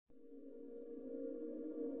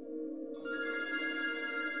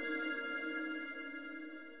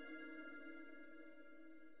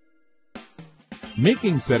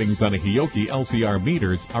Making settings on a Hioki LCR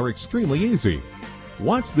meters are extremely easy.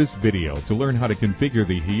 Watch this video to learn how to configure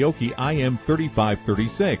the Hioki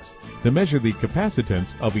IM3536 to measure the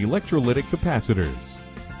capacitance of electrolytic capacitors.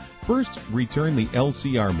 First, return the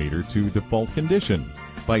LCR meter to default condition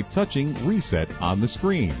by touching Reset on the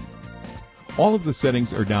screen. All of the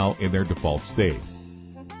settings are now in their default state.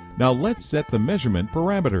 Now let's set the measurement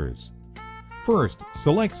parameters. First,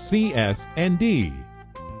 select CS and D.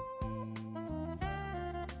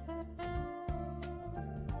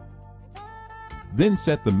 Then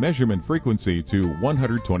set the measurement frequency to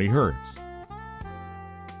 120 Hz.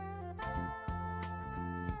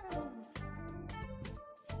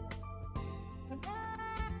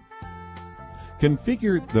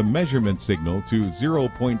 Configure the measurement signal to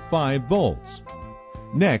 0.5 volts.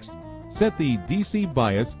 Next, set the DC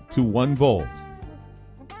bias to 1 volt.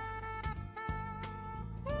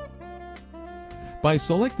 By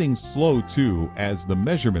selecting Slow 2 as the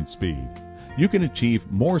measurement speed, you can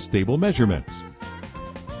achieve more stable measurements.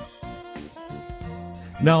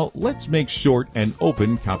 Now let's make short and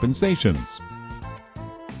open compensations.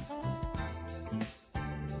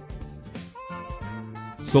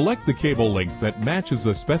 Select the cable length that matches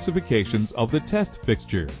the specifications of the test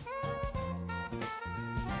fixture.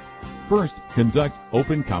 First, conduct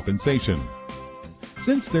open compensation.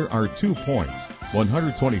 Since there are 2 points,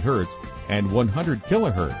 120 Hz and 100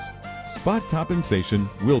 kHz, spot compensation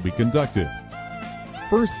will be conducted.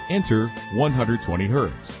 First, enter 120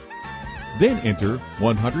 Hz. Then enter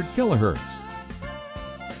 100 kHz.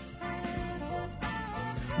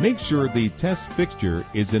 Make sure the test fixture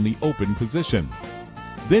is in the open position.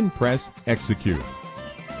 Then press Execute.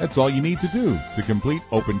 That's all you need to do to complete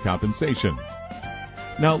open compensation.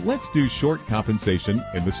 Now let's do short compensation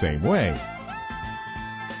in the same way.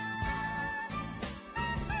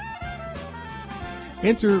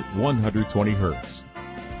 Enter 120 Hz.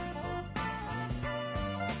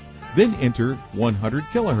 Then enter 100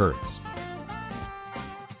 kHz.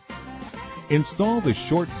 Install the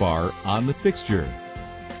short bar on the fixture.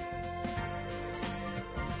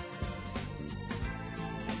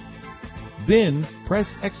 Then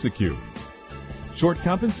press Execute. Short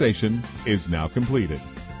compensation is now completed.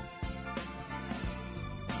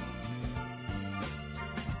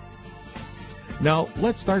 Now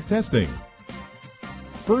let's start testing.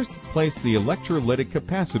 First, place the electrolytic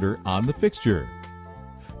capacitor on the fixture.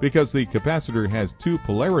 Because the capacitor has 2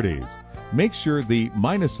 polarities, make sure the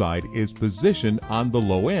minus side is positioned on the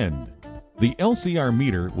low end. The LCR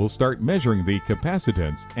meter will start measuring the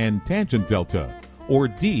capacitance and tangent delta, or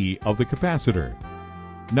D, of the capacitor.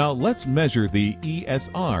 Now let's measure the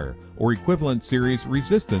ESR, or equivalent series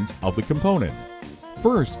resistance, of the component.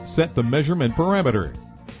 First, set the measurement parameter.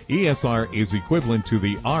 ESR is equivalent to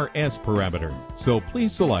the RS parameter, so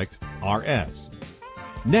please select RS.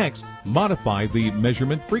 Next, modify the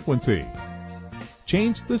measurement frequency.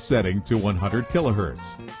 Change the setting to 100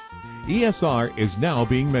 kHz. ESR is now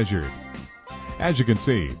being measured. As you can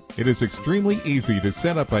see, it is extremely easy to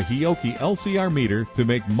set up a Hioki LCR meter to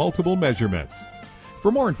make multiple measurements.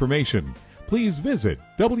 For more information, please visit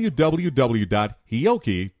www.hioki.com.